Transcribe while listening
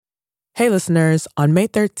Hey listeners, on May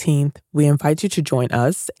 13th, we invite you to join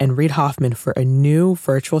us and Reid Hoffman for a new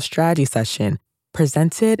virtual strategy session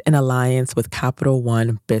presented in alliance with Capital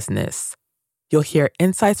One Business. You'll hear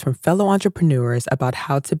insights from fellow entrepreneurs about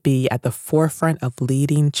how to be at the forefront of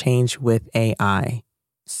leading change with AI.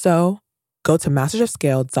 So, go to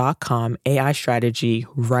mastersofscale.com AI strategy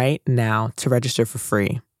right now to register for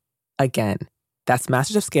free. Again, that's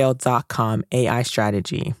mastersofscale.com AI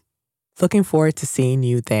strategy. Looking forward to seeing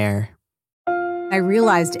you there. I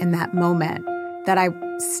realized in that moment that I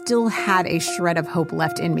still had a shred of hope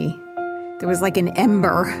left in me. There was like an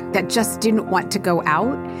ember that just didn't want to go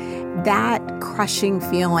out. That crushing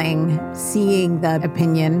feeling, seeing the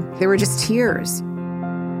opinion, there were just tears.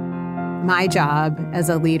 My job as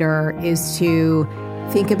a leader is to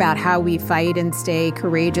think about how we fight and stay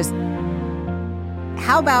courageous.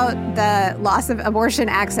 How about the loss of abortion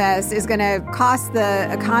access is going to cost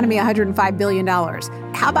the economy $105 billion?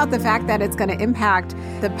 How about the fact that it's going to impact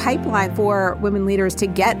the pipeline for women leaders to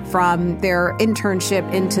get from their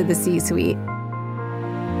internship into the C-suite?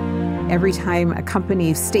 Every time a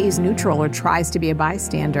company stays neutral or tries to be a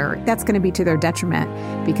bystander, that's going to be to their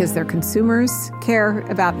detriment because their consumers care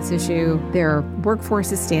about this issue, their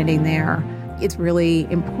workforce is standing there. It's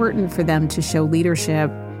really important for them to show leadership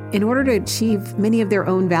in order to achieve many of their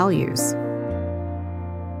own values.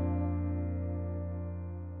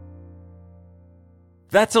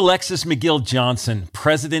 That's Alexis McGill Johnson,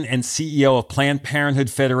 President and CEO of Planned Parenthood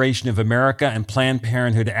Federation of America and Planned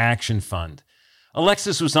Parenthood Action Fund.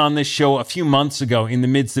 Alexis was on this show a few months ago in the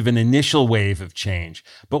midst of an initial wave of change.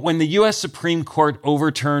 But when the U.S. Supreme Court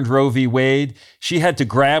overturned Roe v. Wade, she had to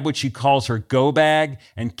grab what she calls her go bag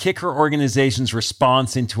and kick her organization's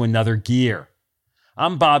response into another gear.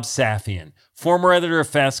 I'm Bob Safian, former editor of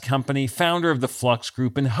Fast Company, founder of the Flux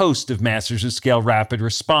Group, and host of Masters of Scale Rapid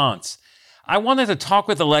Response. I wanted to talk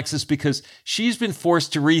with Alexis because she's been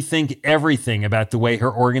forced to rethink everything about the way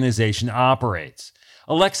her organization operates.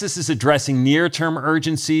 Alexis is addressing near-term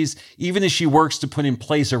urgencies, even as she works to put in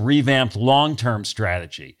place a revamped long-term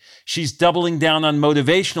strategy. She's doubling down on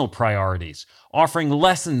motivational priorities, offering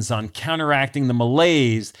lessons on counteracting the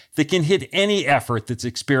malaise that can hit any effort that's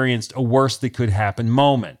experienced a worst-that-could-happen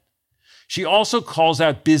moment. She also calls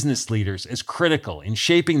out business leaders as critical in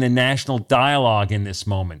shaping the national dialogue in this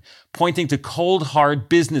moment, pointing to cold, hard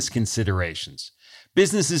business considerations.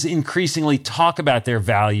 Businesses increasingly talk about their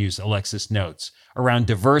values, Alexis notes, around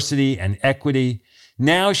diversity and equity.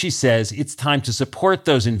 Now, she says, it's time to support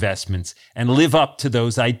those investments and live up to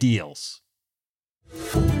those ideals.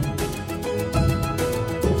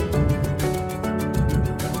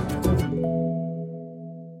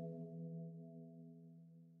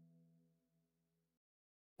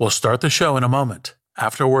 We'll start the show in a moment,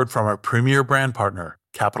 after a word from our premier brand partner,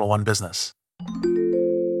 Capital One Business.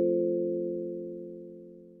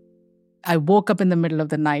 I woke up in the middle of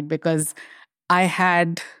the night because I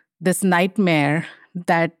had this nightmare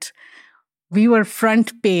that we were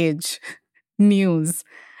front page news,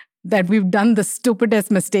 that we've done the stupidest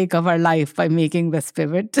mistake of our life by making this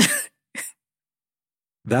pivot.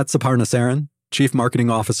 That's Aparna Saran, Chief Marketing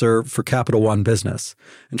Officer for Capital One Business,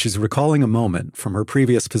 and she's recalling a moment from her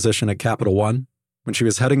previous position at Capital One when she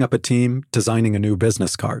was heading up a team designing a new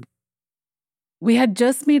business card. We had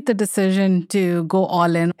just made the decision to go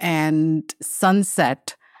all in and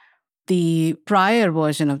sunset the prior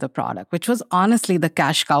version of the product, which was honestly the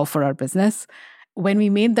cash cow for our business. When we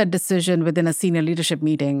made that decision within a senior leadership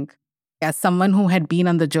meeting, as someone who had been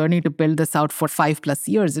on the journey to build this out for 5+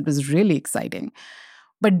 years, it was really exciting.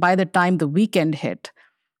 But by the time the weekend hit,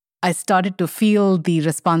 I started to feel the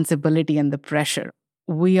responsibility and the pressure.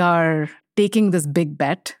 We are taking this big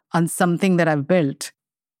bet on something that I've built.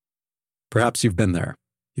 Perhaps you've been there.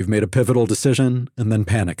 You've made a pivotal decision, and then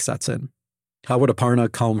panic sets in. How would Aparna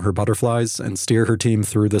calm her butterflies and steer her team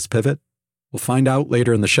through this pivot? We'll find out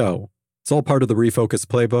later in the show. It's all part of the Refocus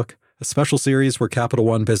Playbook, a special series where Capital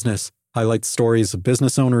One Business highlights stories of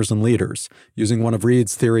business owners and leaders using one of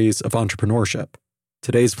Reid's theories of entrepreneurship.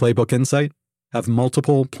 Today's Playbook Insight: have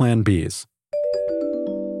multiple Plan Bs.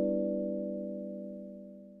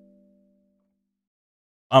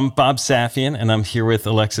 I'm Bob Safian, and I'm here with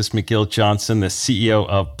Alexis McGill Johnson, the CEO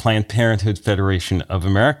of Planned Parenthood Federation of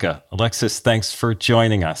America. Alexis, thanks for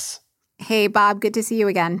joining us. Hey, Bob, good to see you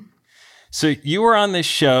again. So you were on this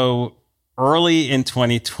show early in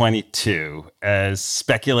 2022 as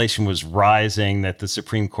speculation was rising that the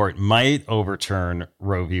Supreme Court might overturn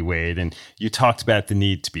Roe v. Wade, and you talked about the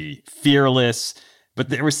need to be fearless, but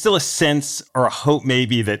there was still a sense or a hope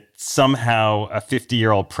maybe that somehow a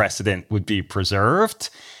 50-year-old precedent would be preserved.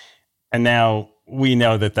 And now we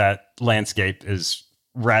know that that landscape is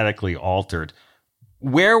radically altered.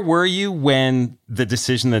 Where were you when the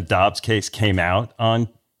decision, the Dobbs case, came out on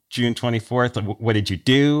June 24th? What did you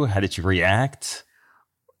do? How did you react?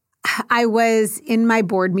 I was in my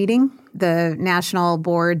board meeting. The national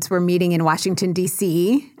boards were meeting in Washington,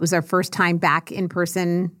 D.C. It was our first time back in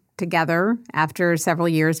person together after several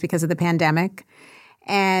years because of the pandemic.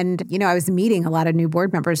 And, I was meeting a lot of new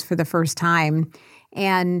board members for the first time.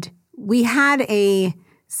 And we had a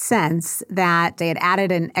sense that they had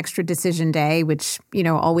added an extra decision day, which,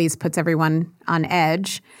 always puts everyone on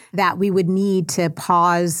edge, that we would need to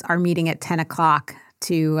pause our meeting at 10 o'clock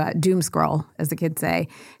to doom scroll, as the kids say,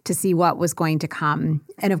 to see what was going to come.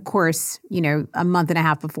 And of course, a month and a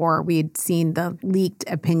half before, we had seen the leaked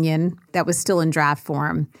opinion that was still in draft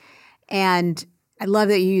form. And I love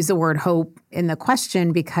that you use the word hope in the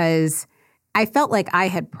question, because I felt like I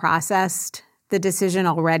had processed the decision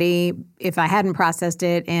already. If I hadn't processed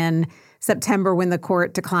it in September when the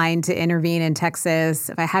court declined to intervene in Texas,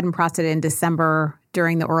 if I hadn't processed it in December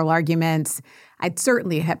during the oral arguments, I'd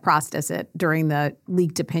certainly had processed it during the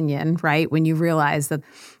leaked opinion, right? When you realize that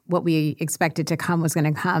what we expected to come was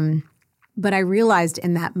going to come. But I realized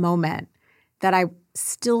in that moment that I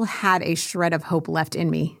still had a shred of hope left in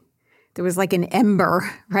me. There was like an ember,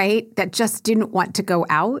 right, that just didn't want to go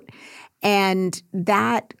out. And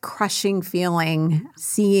that crushing feeling,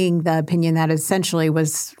 seeing the opinion that essentially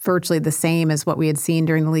was virtually the same as what we had seen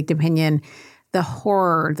during the leaked opinion, the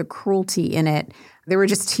horror, the cruelty in it, there were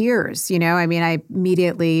just tears, I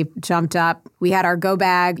immediately jumped up. We had our go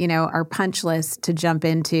bag, our punch list to jump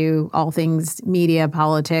into all things media,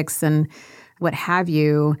 politics, and what have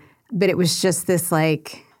you. But it was just this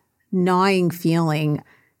like gnawing feeling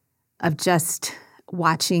of just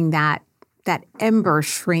watching that ember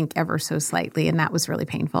shrink ever so slightly. And that was really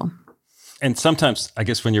painful. And sometimes, I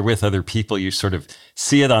guess, when you're with other people, you sort of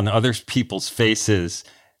see it on other people's faces,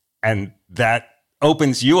 and that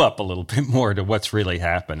opens you up a little bit more to what's really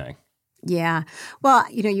happening. Yeah. Well,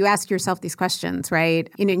 you ask yourself these questions, right?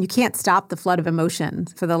 You can't stop the flood of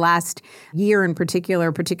emotions. For the last year in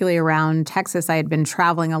particular, particularly around Texas, I had been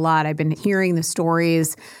traveling a lot. I've been hearing the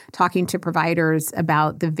stories, talking to providers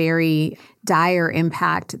about the very dire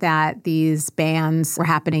impact that these bans were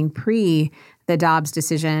happening pre the Dobbs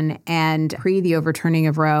decision and pre the overturning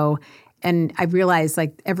of Roe. And I realized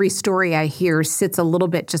like every story I hear sits a little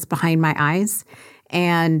bit just behind my eyes.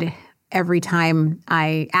 And every time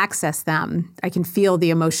I access them, I can feel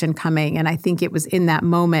the emotion coming. And I think it was in that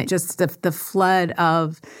moment, just the flood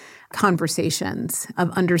of conversations,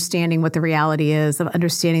 of understanding what the reality is, of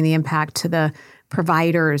understanding the impact to the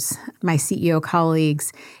providers, my CEO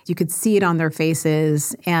colleagues. You could see it on their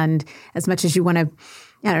faces. And as much as you want to,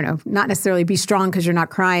 not necessarily be strong because you're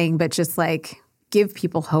not crying, but just like give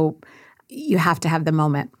people hope, you have to have the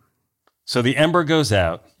moment. So the ember goes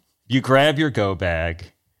out, you grab your go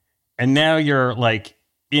bag, and now you're like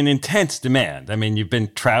in intense demand. You've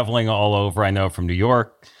been traveling all over, I know, from New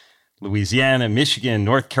York, Louisiana, Michigan,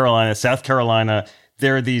 North Carolina, South Carolina.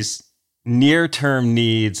 There are these near-term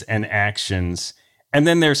needs and actions, and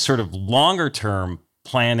then there's sort of longer-term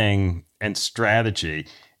planning and strategy.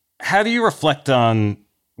 How do you reflect on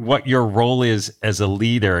what your role is as a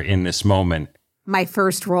leader in this moment? My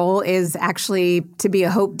first role is actually to be a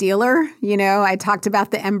hope dealer. I talked about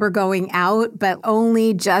the ember going out, but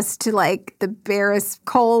only just to like the barest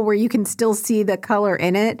coal where you can still see the color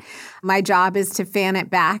in it. My job is to fan it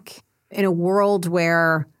back in a world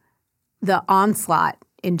where the onslaught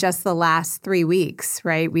in just the last 3 weeks,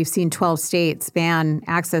 right? We've seen 12 states ban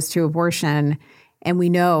access to abortion. And we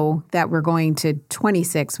know that we're going to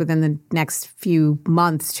 26 within the next few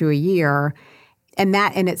months to a year. And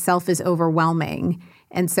that in itself is overwhelming.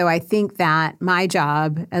 And so I think that my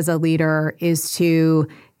job as a leader is to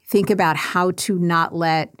think about how to not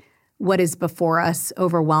let what is before us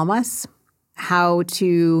overwhelm us, how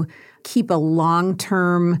to keep a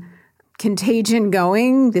long-term contagion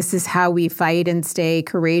going. This is how we fight and stay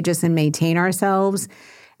courageous and maintain ourselves,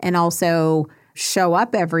 and also show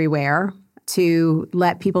up everywhere to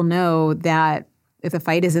let people know that if the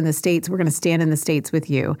fight is in the States, we're going to stand in the States with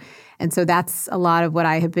you. And so that's a lot of what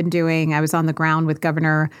I have been doing. I was on the ground with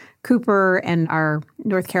Governor Cooper and our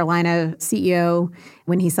North Carolina CEO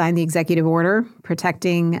when he signed the executive order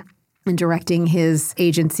protecting and directing his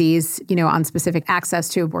agencies, on specific access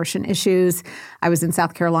to abortion issues. I was in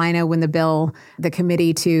South Carolina when the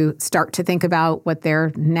committee to start to think about what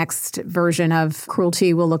their next version of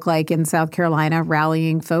cruelty will look like in South Carolina,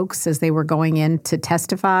 rallying folks as they were going in to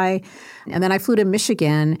testify. And then I flew to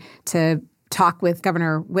Michigan to talk with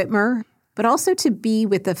Governor Whitmer but also to be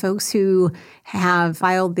with the folks who have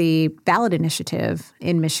filed the ballot initiative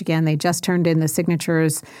in Michigan. They just turned in the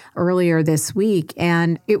signatures earlier this week,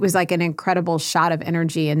 and it was like an incredible shot of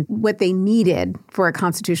energy. And what they needed for a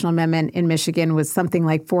constitutional amendment in Michigan was something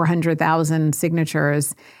like 400,000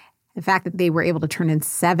 signatures. The fact that they were able to turn in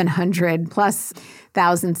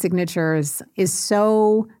 700,000+ signatures is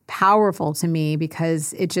so powerful to me,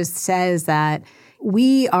 because it just says that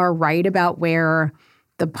we are right about where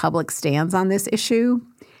the public stands on this issue.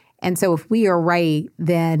 And so if we are right,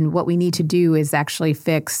 then what we need to do is actually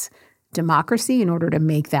fix democracy in order to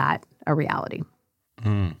make that a reality.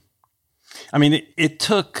 I mean, it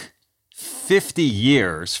took 50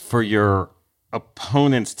 years for your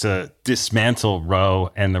opponents to dismantle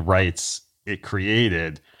Roe and the rights it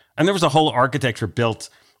created. And there was a whole architecture built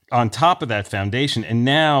on top of that foundation. And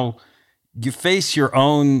now you face your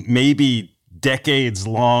own maybe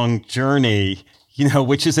decades-long journey,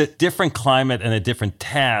 which is a different climate and a different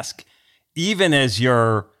task, even as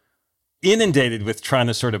you're inundated with trying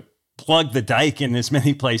to sort of plug the dike in as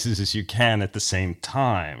many places as you can at the same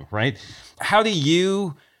time, right? How do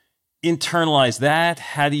you internalize that?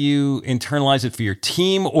 How do you internalize it for your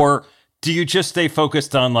team? Or do you just stay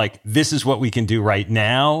focused on this is what we can do right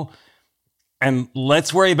now, and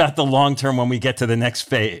let's worry about the long term when we get to the next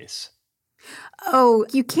phase? Oh,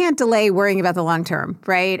 you can't delay worrying about the long term,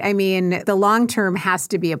 right? I mean, the long term has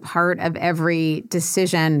to be a part of every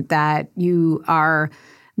decision that you are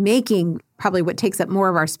making. Probably what takes up more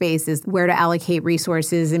of our space is where to allocate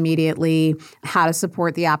resources immediately, how to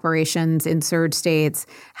support the operations in surge states,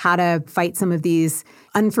 how to fight some of these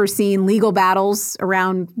unforeseen legal battles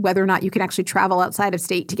around whether or not you can actually travel outside of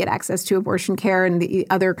state to get access to abortion care, and the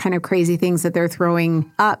other kind of crazy things that they're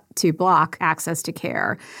throwing up to block access to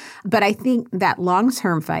care. But I think that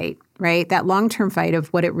long-term fight, right, that long-term fight of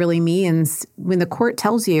what it really means when the court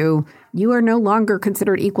tells you you are no longer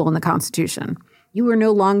considered equal in the Constitution, you are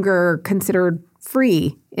no longer considered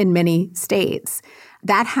free in many states,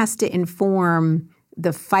 that has to inform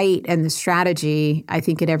the fight and the strategy, I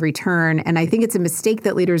think, at every turn. And I think it's a mistake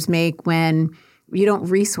that leaders make when you don't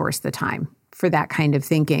resource the time for that kind of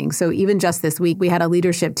thinking. So even just this week, we had a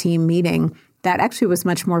leadership team meeting that actually was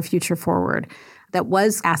much more future forward, that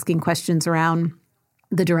was asking questions around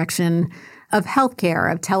the direction of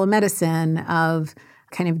healthcare, of telemedicine, of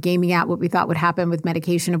kind of gaming out what we thought would happen with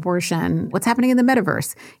medication abortion, what's happening in the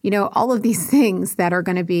metaverse, all of these things that are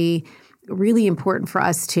going to be really important for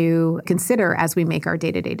us to consider as we make our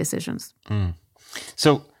day-to-day decisions.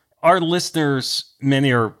 So our listeners,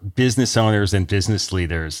 many are business owners and business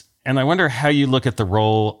leaders. And I wonder how you look at the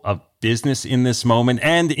role of business in this moment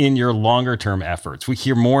and in your longer term efforts. We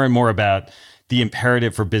hear more and more about the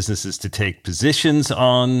imperative for businesses to take positions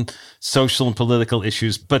on social and political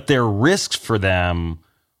issues, but there are risks for them,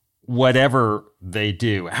 whatever they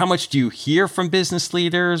do. How much do you hear from business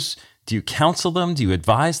leaders? Do you counsel them? Do you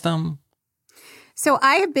advise them? So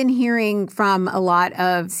I have been hearing from a lot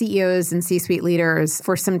of CEOs and C-suite leaders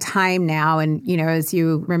for some time now. And, as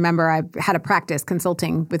you remember, I've had a practice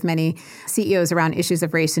consulting with many CEOs around issues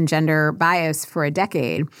of race and gender bias for a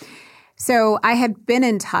decade. So I had been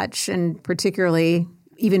in touch, and particularly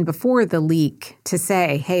even before the leak, to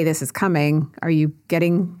say, hey, this is coming. Are you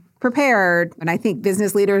getting prepared? And I think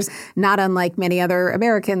business leaders, not unlike many other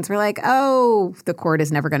Americans, were like, oh, the court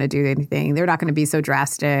is never going to do anything. They're not going to be so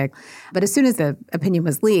drastic. But as soon as the opinion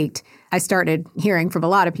was leaked, I started hearing from a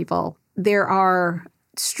lot of people. There are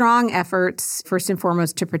strong efforts, first and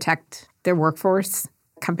foremost, to protect their workforce.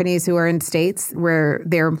 Companies who are in states where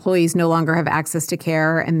their employees no longer have access to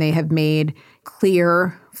care, and they have made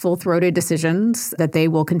clear, full-throated decisions that they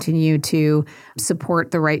will continue to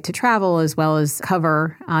support the right to travel as well as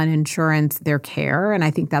cover on insurance their care. And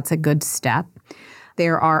I think that's a good step.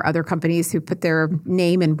 There are other companies who put their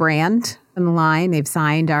name and brand on the line. They've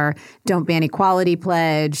signed our Don't Ban Equality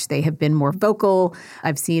pledge. They have been more vocal.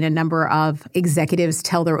 I've seen a number of executives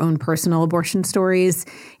tell their own personal abortion stories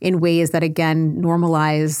in ways that, again,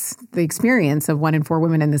 normalize the experience of 1 in 4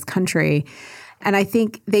 women in this country. And I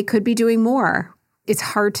think they could be doing more. It's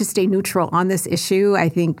hard to stay neutral on this issue. I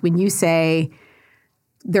think when you say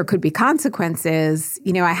there could be consequences,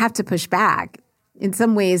 I have to push back. In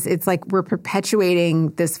some ways, it's like we're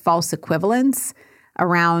perpetuating this false equivalence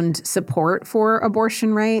around support for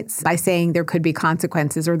abortion rights by saying there could be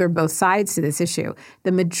consequences, or there are both sides to this issue.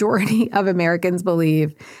 The majority of Americans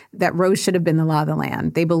believe that Roe should have been the law of the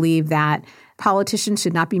land. They believe that Politicians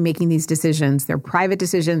should not be making these decisions. They're private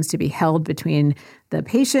decisions to be held between the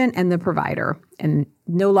patient and the provider, and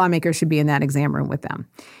no lawmaker should be in that exam room with them.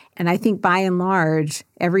 And I think by and large,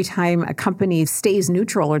 every time a company stays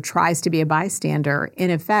neutral or tries to be a bystander,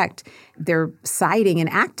 in effect, they're siding and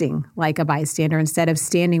acting like a bystander instead of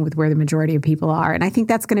standing with where the majority of people are. And I think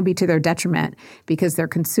that's going to be to their detriment because their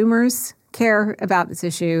consumers care about this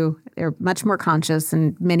issue. They're much more conscious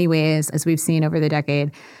in many ways, as we've seen over the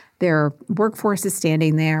decade. Their workforce is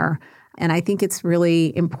standing there. And I think it's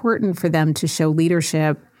really important for them to show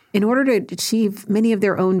leadership in order to achieve many of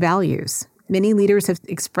their own values. Many leaders have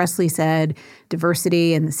expressly said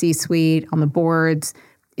diversity in the C-suite, on the boards,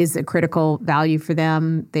 is a critical value for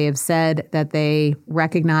them. They have said that they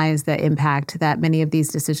recognize the impact that many of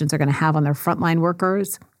these decisions are going to have on their frontline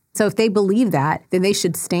workers. So if they believe that, then they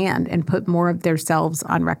should stand and put more of themselves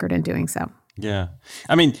on record in doing so. Yeah.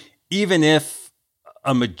 I mean, even if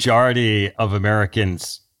a majority of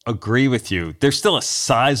Americans agree with you, there's still a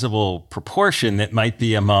sizable proportion that might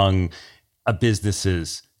be among a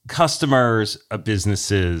business's customers, a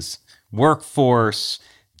business's workforce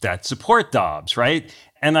that support Dobbs, right?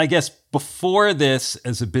 And I guess before this,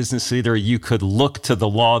 as a business leader, you could look to the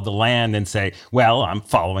law of the land and say, well, I'm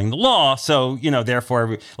following the law. So,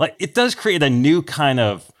 therefore, like it does create a new kind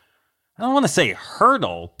of, I don't want to say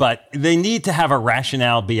hurdle, but they need to have a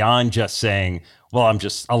rationale beyond just saying, well, I'm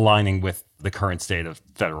just aligning with the current state of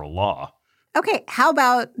federal law. Okay, how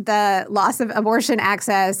about the loss of abortion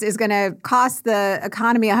access is going to cost the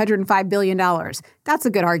economy $105 billion? That's a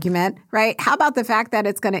good argument, right? How about the fact that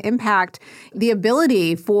it's going to impact the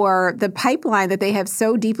ability for the pipeline that they have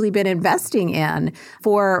so deeply been investing in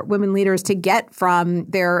for women leaders to get from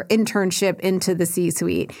their internship into the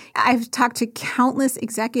C-suite? I've talked to countless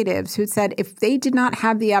executives who said if they did not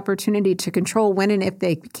have the opportunity to control when and if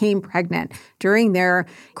they became pregnant during their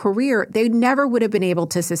career, they never would have been able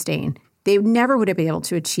to sustain. They never would have been able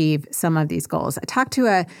to achieve some of these goals. I talked to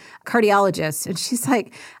a cardiologist, and she's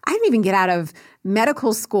like, I didn't even get out of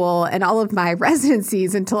medical school and all of my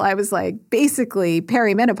residencies until I was like basically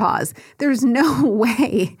perimenopause. There's no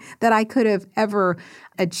way that I could have ever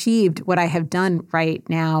achieved what I have done right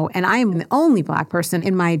now. And I am the only Black person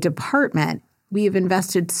in my department. We have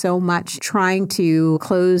invested so much trying to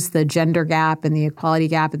close the gender gap and the equality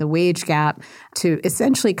gap and the wage gap to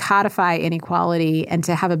essentially codify inequality and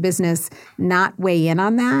to have a business not weigh in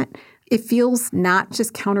on that. It feels not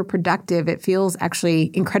just counterproductive, it feels actually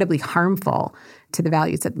incredibly harmful to the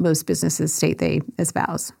values that most businesses state they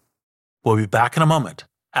espouse. We'll be back in a moment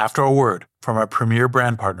after a word from our premier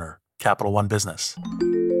brand partner, Capital One Business.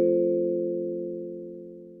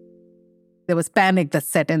 There was panic that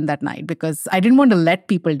set in that night because I didn't want to let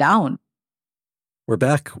people down. We're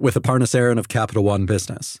back with Aparna Saran of Capital One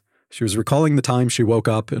Business. She was recalling the time she woke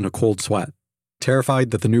up in a cold sweat,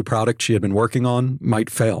 terrified that the new product she had been working on might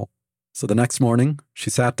fail. So the next morning, she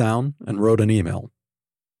sat down and wrote an email.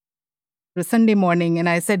 It was Sunday morning, and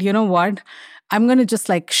I said, you know what? I'm going to just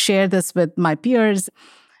share this with my peers. It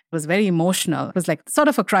was very emotional. It was sort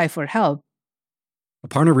of a cry for help.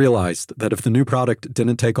 Aparna realized that if the new product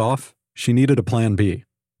didn't take off, she needed a plan B,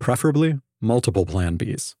 preferably multiple plan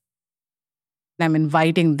Bs. I'm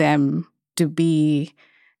inviting them to be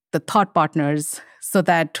the thought partners so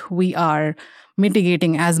that we are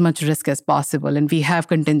mitigating as much risk as possible and we have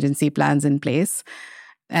contingency plans in place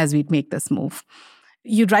as we make this move.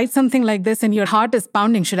 You write something like this and your heart is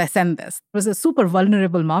pounding, should I send this? It was a super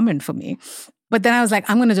vulnerable moment for me. But then I was like,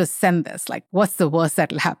 I'm going to just send this. What's the worst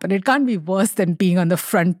that'll happen? It can't be worse than being on the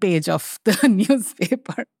front page of the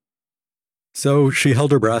newspaper. So she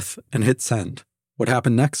held her breath and hit send. What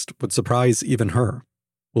happened next would surprise even her.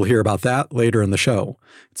 We'll hear about that later in the show.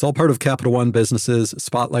 It's all part of Capital One Business's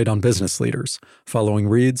Spotlight on Business Leaders, following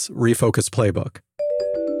Reid's Refocus Playbook.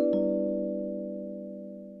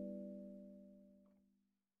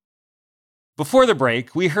 Before the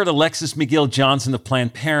break, we heard Alexis McGill-Johnson of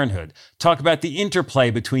Planned Parenthood talk about the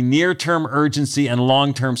interplay between near-term urgency and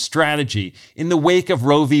long-term strategy in the wake of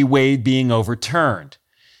Roe v. Wade being overturned.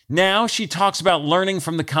 Now she talks about learning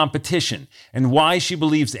from the competition and why she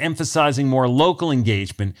believes emphasizing more local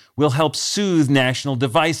engagement will help soothe national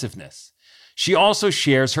divisiveness. She also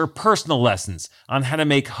shares her personal lessons on how to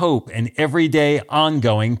make hope an everyday,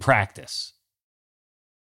 ongoing practice.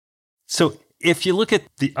 So if you look at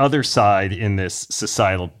the other side in this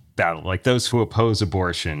societal battle, like those who oppose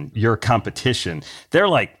abortion, your competition,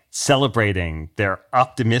 they're celebrating, they're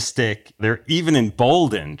optimistic, they're even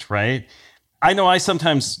emboldened, right? I know I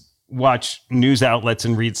sometimes watch news outlets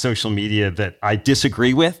and read social media that I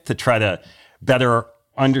disagree with to try to better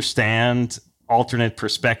understand alternate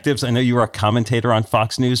perspectives. I know you were a commentator on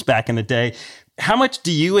Fox News back in the day. How much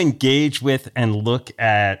do you engage with and look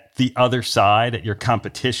at the other side, at your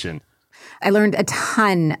competition? I learned a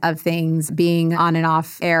ton of things being on and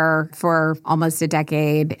off air for almost a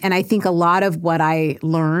decade. And I think a lot of what I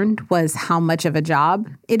learned was how much of a job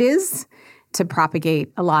it is to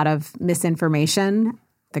propagate a lot of misinformation.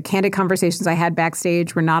 The candid conversations I had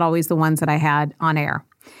backstage were not always the ones that I had on air.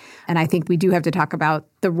 And I think we do have to talk about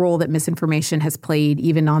the role that misinformation has played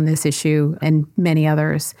even on this issue and many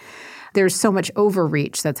others. There's so much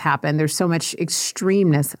overreach that's happened. There's so much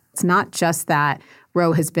extremeness. It's not just that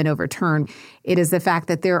Roe has been overturned. It is the fact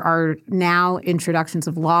that there are now introductions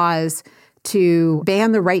of laws to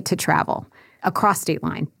ban the right to travel across state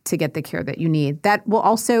line to get the care that you need. That will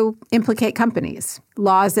also implicate companies.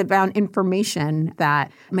 Laws about information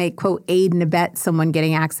that may, quote, aid and abet someone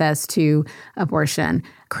getting access to abortion.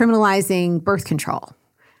 Criminalizing birth control,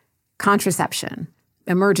 contraception,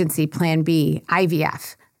 emergency plan B,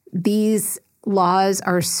 IVF. These laws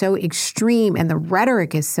are so extreme and the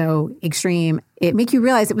rhetoric is so extreme. It make you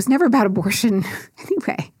realize it was never about abortion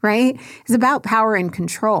anyway, right? It's about power and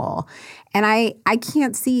control. And I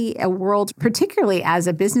can't see a world, particularly as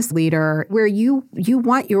a business leader, where you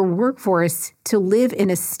want your workforce to live in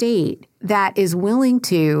a state that is willing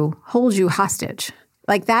to hold you hostage.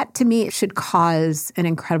 Like that, to me, should cause an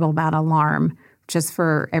incredible amount of alarm just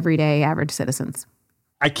for everyday average citizens.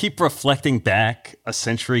 I keep reflecting back a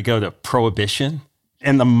century ago to Prohibition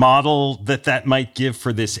and the model that might give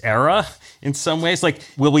for this era in some ways. Like,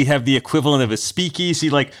 will we have the equivalent of a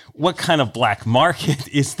speakeasy? Like, what kind of black market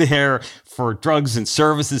is there for drugs and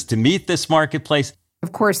services to meet this marketplace?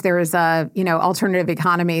 Of course, there is a, alternative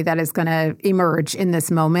economy that is going to emerge in this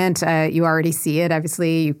moment. You already see it.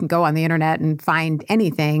 Obviously, you can go on the internet and find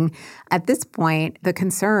anything. At this point, the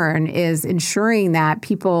concern is ensuring that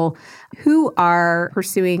people who are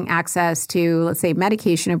pursuing access to, let's say,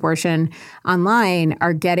 medication abortion online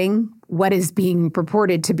are getting what is being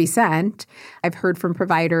purported to be sent. I've heard from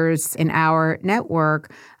providers in our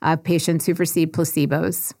network of patients who've received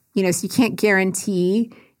placebos. So you can't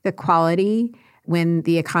guarantee the quality when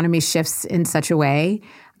the economy shifts in such a way.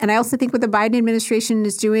 And I also think what the Biden administration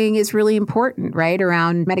is doing is really important, right,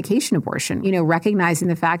 around medication abortion, recognizing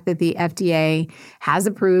the fact that the FDA has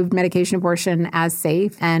approved medication abortion as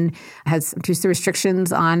safe and has reduced the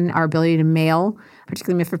restrictions on our ability to mail,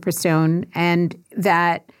 particularly mifepristone, and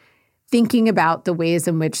that thinking about the ways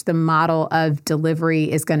in which the model of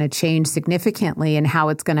delivery is going to change significantly and how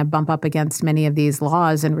it's going to bump up against many of these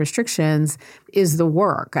laws and restrictions is the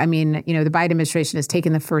work. I mean, the Biden administration has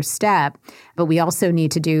taken the first step, but we also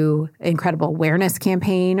need to do an incredible awareness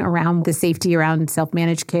campaign around the safety around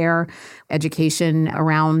self-managed care, education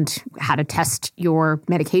around how to test your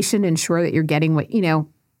medication, ensure that you're getting what,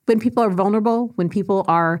 when people are vulnerable, when people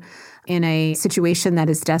are in a situation that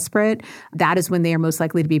is desperate, that is when they are most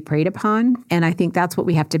likely to be preyed upon. And I think that's what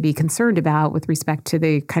we have to be concerned about with respect to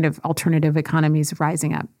the kind of alternative economies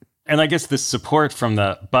rising up. And I guess the support from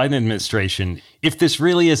the Biden administration, if this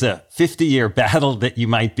really is a 50-year battle that you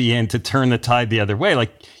might be in to turn the tide the other way,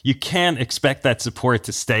 like you can't expect that support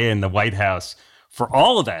to stay in the White House for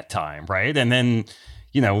all of that time, right? And then,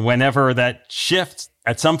 whenever that shifts,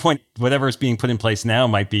 at some point, whatever is being put in place now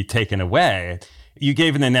might be taken away. You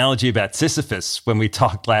gave an analogy about Sisyphus when we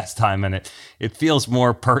talked last time, and it feels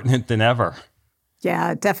more pertinent than ever.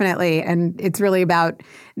 Yeah, definitely. And it's really about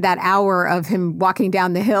that hour of him walking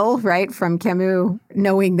down the hill, right, from Camus,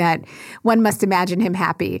 knowing that one must imagine him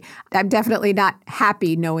happy. I'm definitely not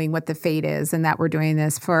happy knowing what the fate is and that we're doing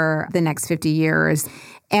this for the next 50 years.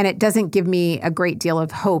 And it doesn't give me a great deal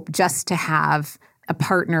of hope just to have a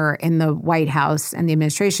partner in the White House and the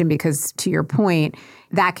administration, because to your point,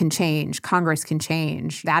 that can change. Congress can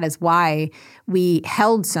change. That is why we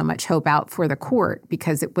held so much hope out for the court,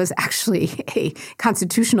 because it was actually a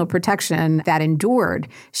constitutional protection that endured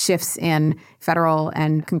shifts in federal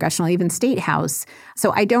and congressional, even state house.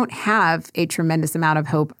 So I don't have a tremendous amount of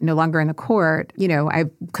hope no longer in the court. I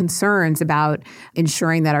have concerns about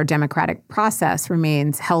ensuring that our democratic process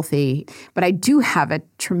remains healthy. But I do have a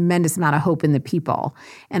tremendous amount of hope in the people.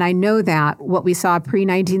 And I know that what we saw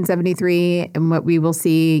pre-1973 and what we will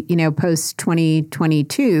see,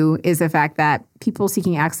 post-2022 is the fact that people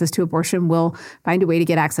seeking access to abortion will find a way to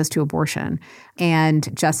get access to abortion.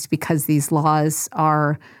 And just because these laws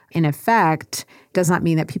are in effect does not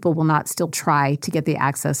mean that people will not still try to get the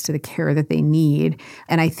access to the care that they need.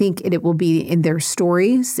 And I think it will be in their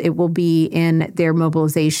stories. It will be in their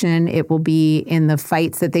mobilization. It will be in the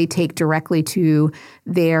fights that they take directly to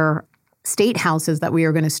their state houses that we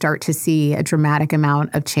are going to start to see a dramatic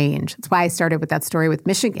amount of change. That's why I started with that story with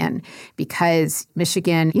Michigan, because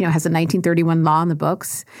Michigan, has a 1931 law in the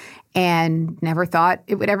books and never thought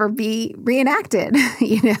it would ever be reenacted,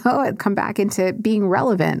 and come back into being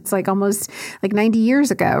relevant. It's almost 90 years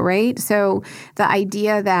ago, right? So the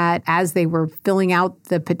idea that as they were filling out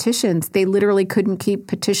the petitions, they literally couldn't keep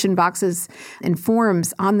petition boxes and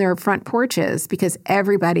forms on their front porches because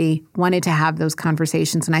everybody wanted to have those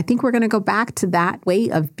conversations. And I think we're going to go back to that way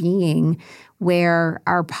of being where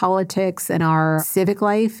our politics and our civic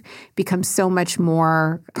life becomes so much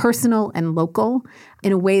more personal and local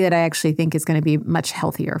in a way that I actually think is going to be much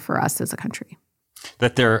healthier for us as a country.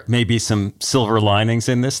 That there may be some silver linings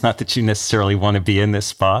in this, not that you necessarily want to be in this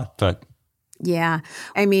spot, but... Yeah.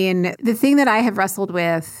 I mean, the thing that I have wrestled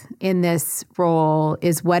with in this role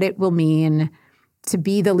is what it will mean to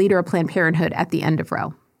be the leader of Planned Parenthood at the end of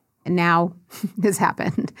Roe. And now this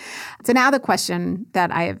happened. So now the question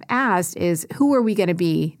that I have asked is, who are we going to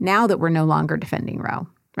be now that we're no longer defending Roe,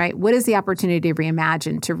 right? What is the opportunity to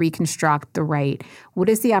reimagine, to reconstruct the right? What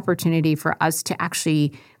is the opportunity for us to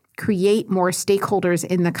actually create more stakeholders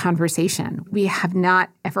in the conversation? We have not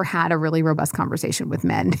ever had a really robust conversation with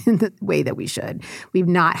men in the way that we should. We've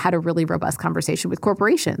not had a really robust conversation with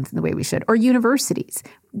corporations in the way we should, or universities.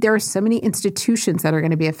 There are so many institutions that are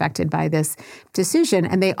going to be affected by this decision,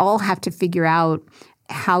 and they all have to figure out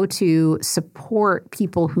how to support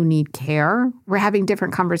people who need care. We're having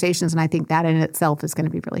different conversations, and I think that in itself is going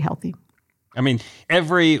to be really healthy. I mean,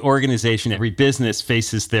 every organization, every business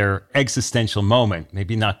faces their existential moment.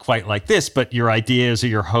 Maybe not quite like this, but your ideas or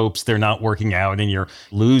your hopes, they're not working out and you're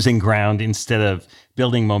losing ground instead of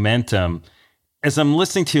building momentum. As I'm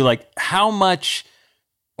listening to you, how much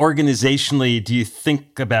organizationally do you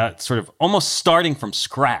think about sort of almost starting from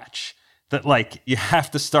scratch? That you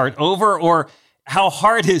have to start over? Or how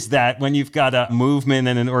hard is that when you've got a movement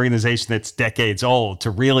and an organization that's decades old to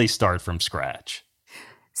really start from scratch?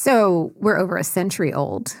 So we're over a century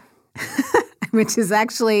old, which is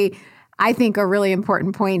actually, I think, a really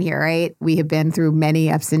important point here, right? We have been through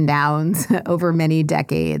many ups and downs over many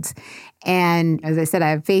decades. And as I said, I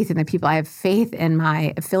have faith in the people. I have faith in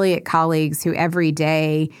my affiliate colleagues who every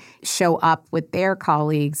day show up with their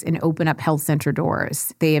colleagues and open up health center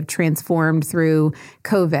doors. They have transformed through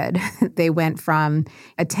COVID. They went from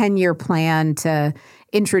a 10-year plan to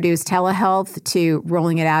introduce telehealth to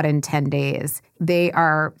rolling it out in 10 days. They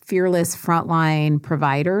are fearless frontline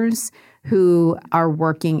providers who are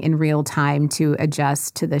working in real time to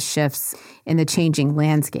adjust to the shifts in the changing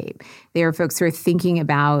landscape. They are folks who are thinking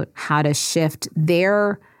about how to shift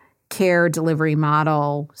their care delivery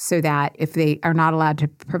model so that if they are not allowed to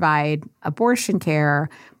provide abortion care,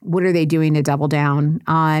 what are they doing to double down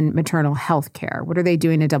on maternal health care? What are they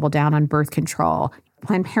doing to double down on birth control?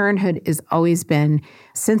 Planned Parenthood has always been,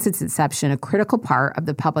 since its inception, a critical part of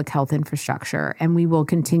the public health infrastructure, and we will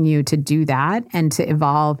continue to do that and to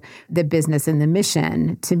evolve the business and the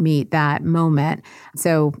mission to meet that moment.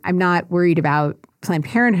 So I'm not worried about Planned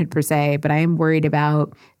Parenthood per se, but I am worried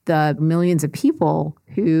about the millions of people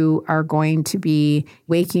who are going to be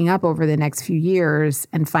waking up over the next few years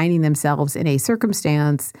and finding themselves in a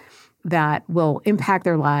circumstance that will impact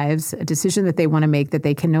their lives, a decision that they want to make that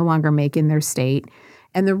they can no longer make in their state,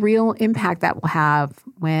 and the real impact that will have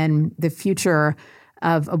when the future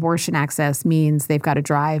of abortion access means they've got to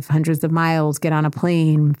drive hundreds of miles, get on a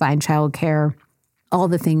plane, find childcare, all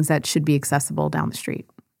the things that should be accessible down the street.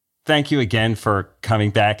 Thank you again for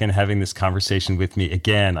coming back and having this conversation with me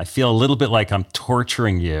again. I feel a little bit like I'm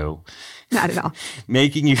torturing you. Not at all.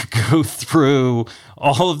 Making you go through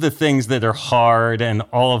all of the things that are hard and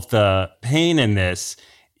all of the pain in this.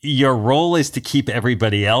 Your role is to keep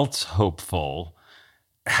everybody else hopeful.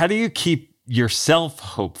 How do you keep yourself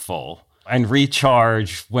hopeful and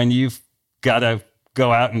recharge when you've got to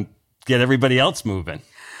go out and get everybody else moving?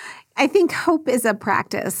 I think hope is a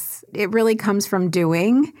practice. It really comes from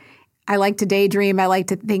doing. I like to daydream. I like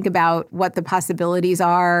to think about what the possibilities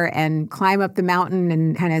are and climb up the mountain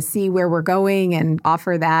and kind of see where we're going and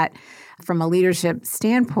offer that from a leadership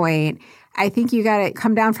standpoint. I think you got to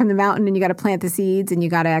come down from the mountain and you got to plant the seeds and you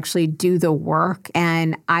got to actually do the work.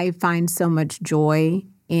 And I find so much joy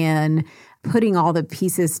in putting all the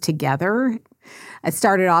pieces together. I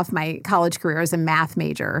started off my college career as a math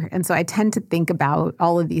major, and so I tend to think about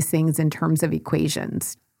all of these things in terms of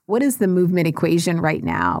equations. what is the movement equation right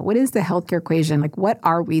now? What is the healthcare equation? Like, what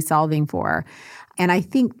are we solving for? And I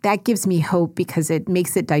think that gives me hope because it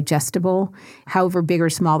makes it digestible. However big or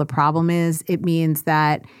small the problem is, it means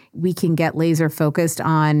that we can get laser focused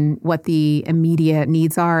on what the immediate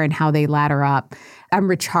needs are and how they ladder up. I'm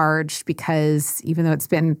recharged because even though it's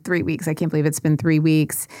been 3 weeks, I can't believe it's been 3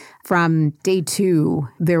 weeks, from day 2,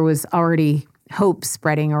 there was already hope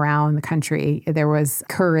spreading around the country. There was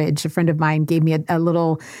courage. A friend of mine gave me a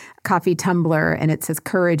little coffee tumbler and it says,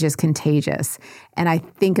 "Courage is contagious." And I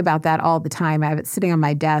think about that all the time. I have it sitting on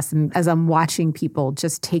my desk. And as I'm watching people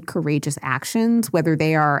just take courageous actions, whether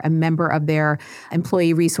they are a member of their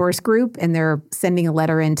employee resource group and they're sending a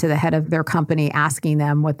letter into the head of their company asking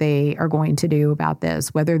them what they are going to do about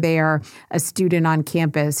this, whether they are a student on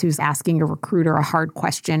campus who's asking a recruiter a hard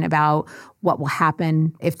question about what will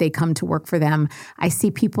happen if they come to work for them. I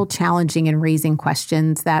see people challenging and raising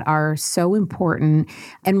questions that are so important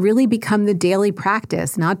and really become the daily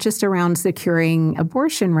practice, not just around securing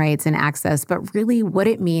abortion rights and access, but really what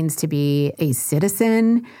it means to be a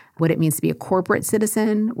citizen, what it means to be a corporate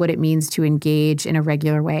citizen, what it means to engage in a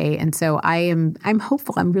regular way. And so I'm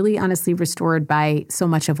hopeful. I'm really honestly restored by so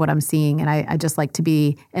much of what I'm seeing. And I just like to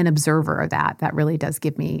be an observer of that. That really does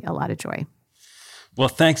give me a lot of joy. Well,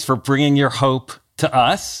 thanks for bringing your hope to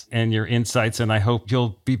us and your insights, and I hope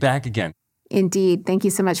you'll be back again. Indeed. Thank you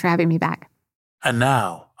so much for having me back. And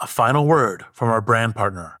now, a final word from our brand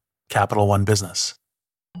partner, Capital One Business.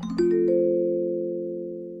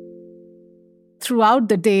 Throughout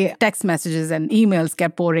the day, text messages and emails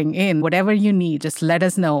kept pouring in. Whatever you need, just let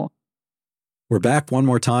us know. We're back one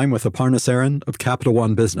more time with Aparna Saran of Capital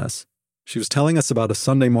One Business. She was telling us about a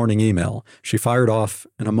Sunday morning email she fired off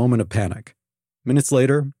in a moment of panic. Minutes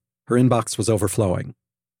later, her inbox was overflowing,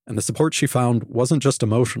 and the support she found wasn't just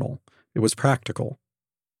emotional, it was practical.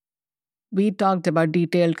 We talked about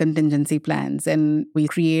detailed contingency plans, and we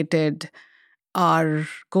created our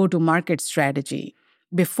go-to-market strategy.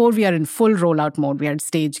 Before we are in full rollout mode, we had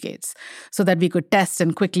stage gates so that we could test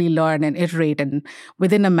and quickly learn and iterate. And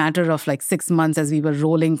within a matter of 6 months, as we were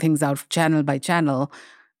rolling things out channel by channel,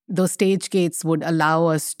 those stage gates would allow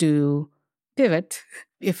us to pivot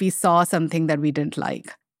if we saw something that we didn't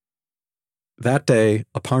like. That day,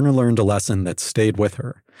 Aparna learned a lesson that stayed with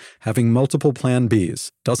her. Having multiple plan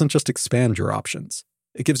Bs doesn't just expand your options,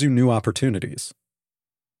 it gives you new opportunities.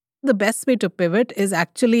 The best way to pivot is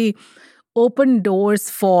actually open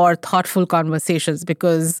doors for thoughtful conversations,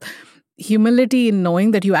 because humility in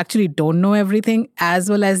knowing that you actually don't know everything,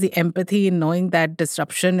 as well as the empathy in knowing that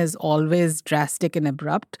disruption is always drastic and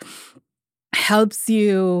abrupt, helps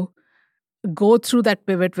you go through that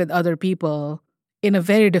pivot with other people in a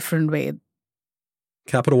very different way.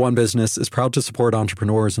 Capital One Business is proud to support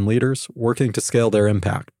entrepreneurs and leaders working to scale their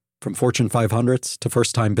impact, from Fortune 500s to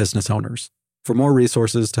first-time business owners. For more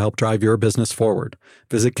resources to help drive your business forward,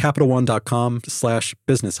 visit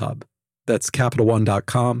CapitalOne.com/BusinessHub. That's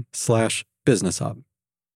CapitalOne.com/BusinessHub.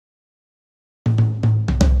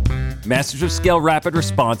 Masters of Scale Rapid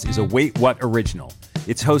Response is a Wait What original.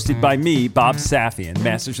 It's hosted by me, Bob Safian,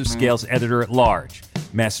 Masters of Scale's editor-at-large.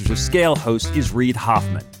 Masters of Scale host is Reid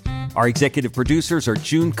Hoffman. Our executive producers are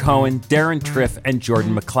June Cohen, Darren Triff, and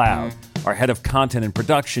Jordan McLeod. Our head of content and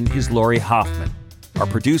production is Lori Hoffman. Our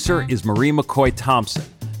producer is Marie McCoy Thompson.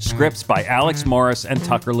 Scripts by Alex Morris and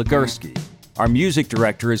Tucker Legursky. Our music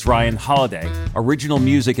director is Ryan Holiday. Original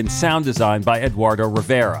music and sound design by Eduardo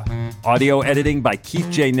Rivera. Audio editing by Keith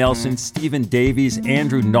J. Nelson, Stephen Davies,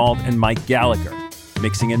 Andrew Nault, and Mike Gallagher.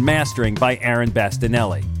 Mixing and mastering by Aaron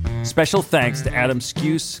Bastinelli. Special thanks to Adam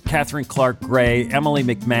Skuse, Catherine Clark-Gray, Emily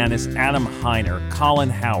McManus, Adam Heiner,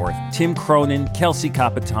 Colin Howarth, Tim Cronin, Kelsey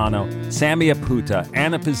Capitano, Sammy Aputa,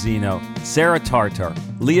 Anna Pizzino, Sarah Tartar,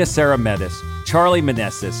 Leah Saramedis, Charlie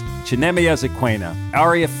Meneses, Chinemia Zequena,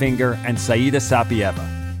 Aria Finger, and Saida Sapieva.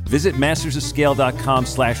 Visit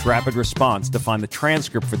mastersofscale.com/rapid response to find the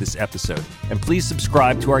transcript for this episode, and please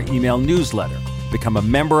subscribe to our email newsletter. Become a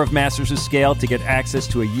member of Masters of Scale to get access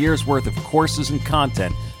to a year's worth of courses and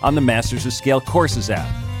content on the Masters of Scale Courses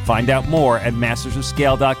app. Find out more at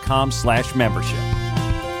mastersofscale.com/membership.